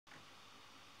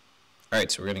Alright,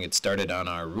 so we're going to get started on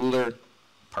our ruler,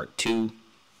 part 2.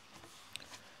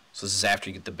 So this is after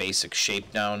you get the basic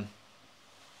shape down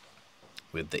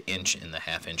with the inch and the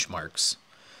half-inch marks.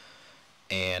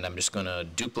 And I'm just going to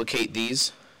duplicate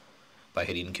these by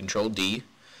hitting Control D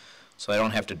so I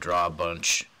don't have to draw a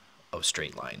bunch of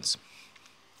straight lines.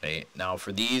 Okay, now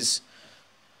for these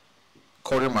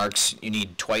quarter marks, you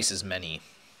need twice as many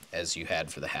as you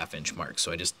had for the half-inch marks.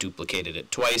 So I just duplicated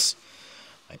it twice.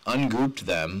 I ungrouped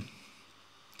them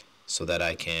so that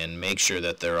I can make sure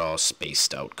that they're all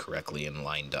spaced out correctly and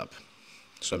lined up.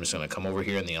 So I'm just going to come over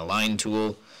here in the Align tool.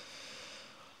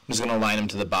 I'm just going to align them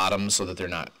to the bottom so that they're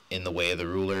not in the way of the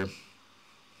ruler.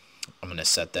 I'm going to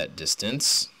set that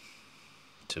distance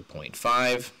to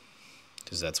 0.5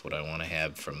 because that's what I want to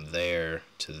have from there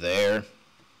to there.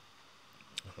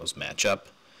 Those match up.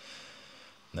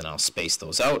 And then I'll space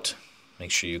those out.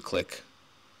 Make sure you click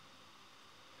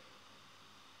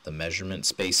the measurement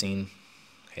spacing.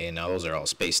 Okay, now those are all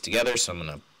spaced together, so I'm going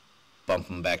to bump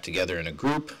them back together in a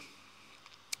group.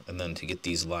 And then to get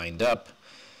these lined up,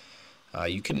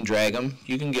 you can drag them.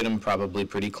 You can get them probably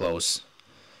pretty close,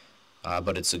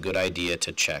 but it's a good idea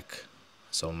to check.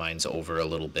 So mine's over a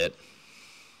little bit.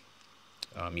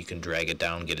 You can drag it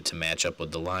down, get it to match up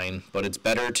with the line, but it's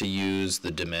better to use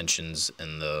the dimensions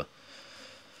and the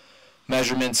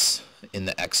measurements in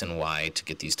the X and Y to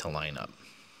get these to line up.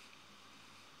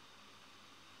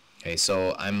 Okay,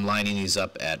 so I'm lining these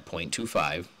up at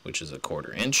 0.25, which is a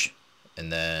quarter inch,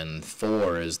 and then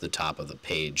 4 is the top of the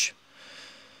page.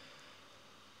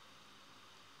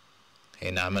 Okay,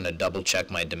 now I'm going to double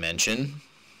check my dimension.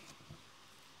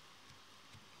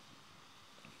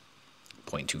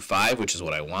 0.25, which is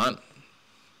what I want.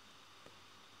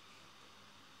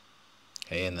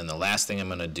 Okay, and then the last thing I'm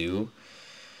going to do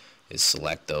is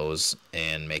select those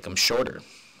and make them shorter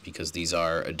because these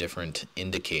are a different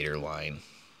indicator line.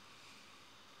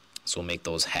 So we'll make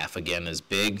those half again as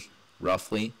big,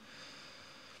 roughly.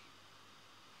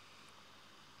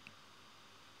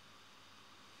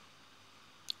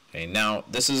 Okay, now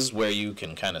this is where you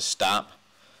can kind of stop,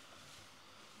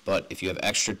 but if you have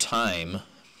extra time,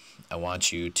 I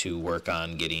want you to work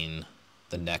on getting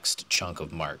the next chunk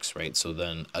of marks, right? So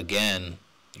then again,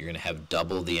 you're going to have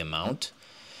double the amount.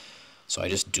 So I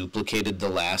just duplicated the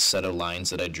last set of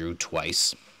lines that I drew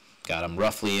twice, got them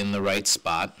roughly in the right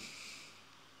spot.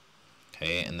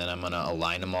 Okay, and then I'm going to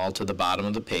align them all to the bottom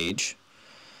of the page.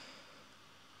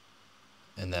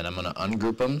 And then I'm going to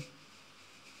ungroup them.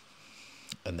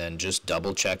 And then just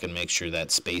double check and make sure that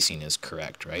spacing is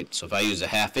correct, right? So if I use a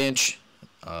half inch,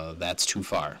 that's too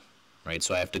far, right?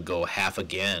 So I have to go half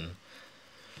again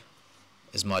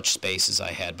as much space as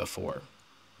I had before.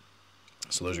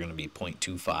 So those are going to be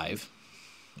 0.25.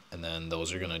 And then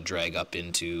those are going to drag up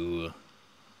into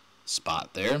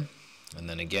spot there. And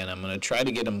then again, I'm going to try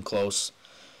to get them close,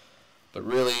 but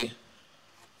really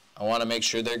I want to make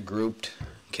sure they're grouped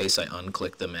in case I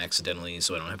unclick them accidentally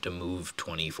so I don't have to move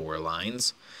 24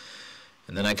 lines.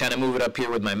 And then I kind of move it up here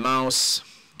with my mouse,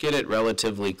 get it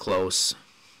relatively close,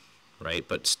 right,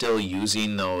 but still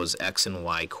using those X and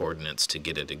Y coordinates to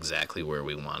get it exactly where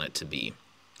we want it to be.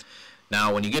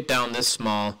 Now when you get down this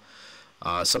small,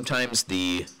 sometimes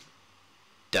the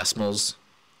decimals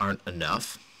aren't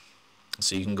enough.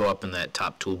 So you can go up in that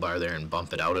top toolbar there and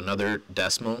bump it out another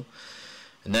decimal.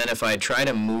 And then if I try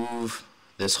to move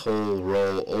this whole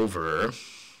row over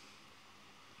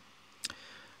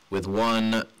with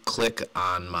one click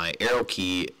on my arrow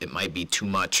key, it might be too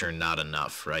much or not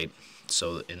enough, right?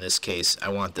 So in this case, I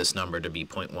want this number to be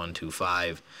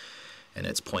 0.125 and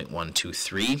it's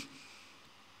 0.123.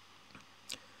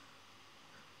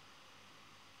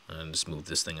 And just move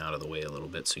this thing out of the way a little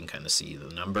bit so you can kind of see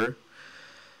the number.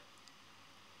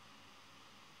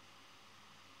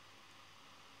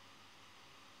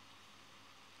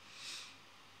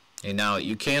 And now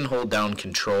you can hold down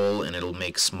Control and it'll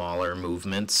make smaller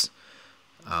movements,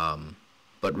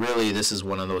 but really this is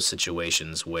one of those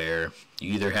situations where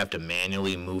you either have to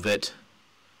manually move it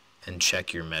and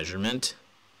check your measurement,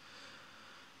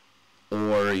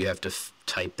 or you have to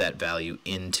type that value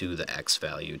into the X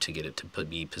value to get it to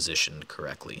be positioned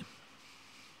correctly.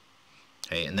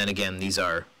 Okay, and then again, these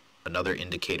are another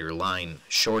indicator line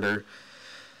shorter,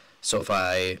 so if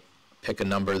I pick a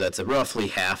number that's roughly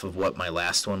half of what my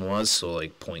last one was, so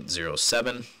like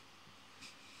 0.07.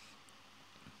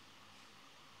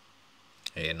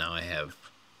 Okay, and now I have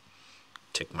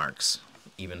tick marks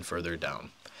even further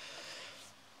down.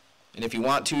 And if you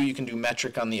want to, you can do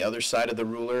metric on the other side of the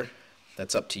ruler.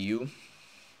 That's up to you.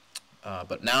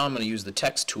 But now I'm going to use the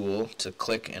text tool to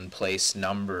click and place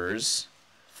numbers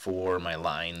for my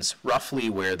lines roughly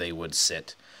where they would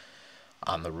sit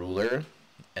on the ruler,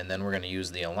 and then we're going to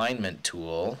use the alignment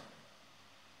tool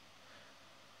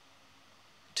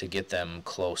to get them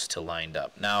close to lined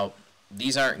up. Now,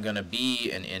 these aren't going to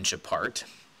be an inch apart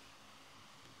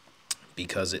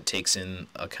because it takes in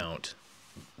account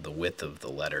the width of the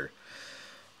letter.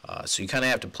 So you kind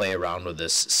of have to play around with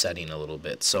this setting a little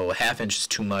bit. So a ½ inch is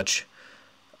too much,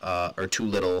 or too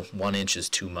little. 1 inch is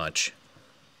too much.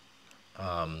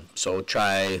 So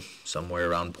try somewhere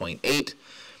around 0.8.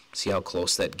 See how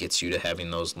close that gets you to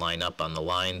having those line up on the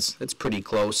lines. It's pretty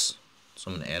close, so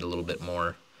I'm going to add a little bit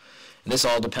more. And this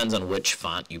all depends on which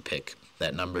font you pick.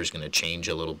 That number is going to change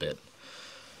a little bit.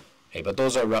 Okay, but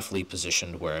those are roughly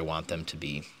positioned where I want them to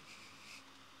be.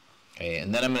 Okay,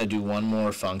 and then I'm going to do one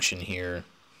more function here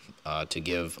to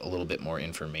give a little bit more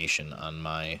information on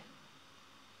my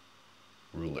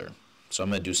ruler. So I'm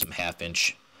going to do some ½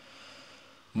 inch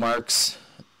marks,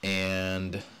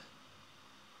 and I'm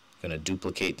going to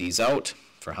duplicate these out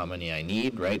for how many I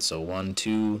need, right? So 1,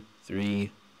 2,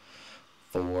 3,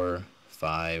 4,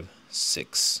 5,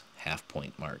 6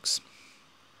 half-point marks.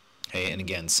 Okay, and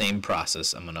again, same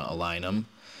process. I'm going to align them,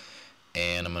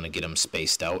 and I'm going to get them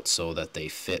spaced out so that they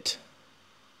fit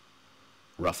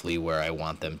roughly where I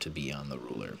want them to be on the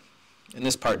ruler. And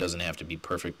this part doesn't have to be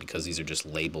perfect because these are just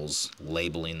labels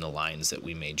labeling the lines that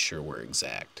we made sure were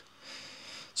exact.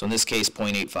 So in this case,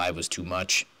 0.85 was too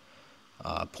much.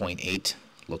 0.8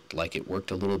 looked like it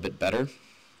worked a little bit better.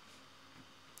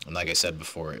 And like I said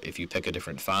before, if you pick a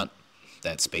different font,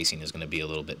 that spacing is going to be a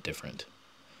little bit different.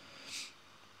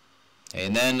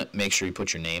 And then make sure you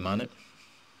put your name on it.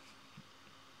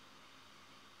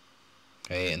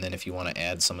 Okay, and then if you want to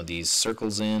add some of these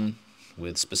circles in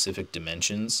with specific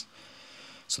dimensions,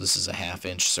 so this is a ½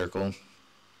 inch circle,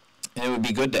 and it would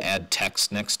be good to add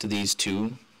text next to these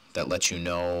too that lets you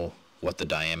know what the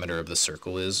diameter of the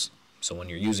circle is. So when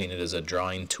you're using it as a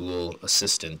drawing tool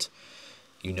assistant,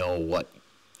 you know what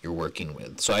you're working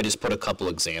with. So I just put a couple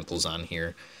examples on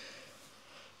here.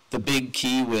 The big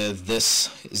key with this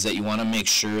is that you want to make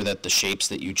sure that the shapes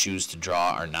that you choose to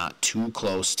draw are not too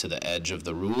close to the edge of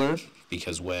the ruler,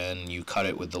 because when you cut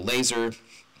it with the laser,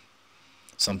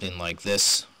 something like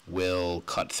this will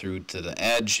cut through to the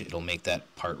edge. It'll make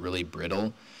that part really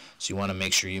brittle. So you want to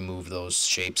make sure you move those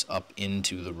shapes up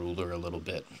into the ruler a little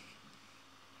bit.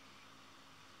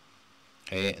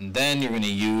 Okay, and then you're going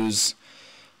to use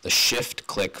the shift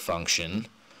click function.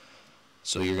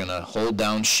 So you're going to hold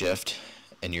down shift,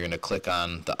 and you're going to click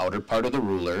on the outer part of the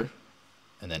ruler,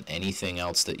 and then anything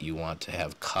else that you want to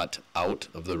have cut out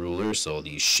of the ruler, so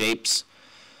these shapes,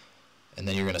 and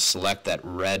then you're going to select that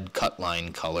red cut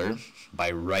line color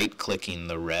by right clicking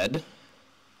the red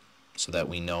so that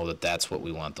we know that that's what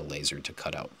we want the laser to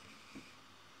cut out.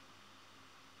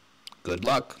 Good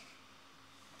luck.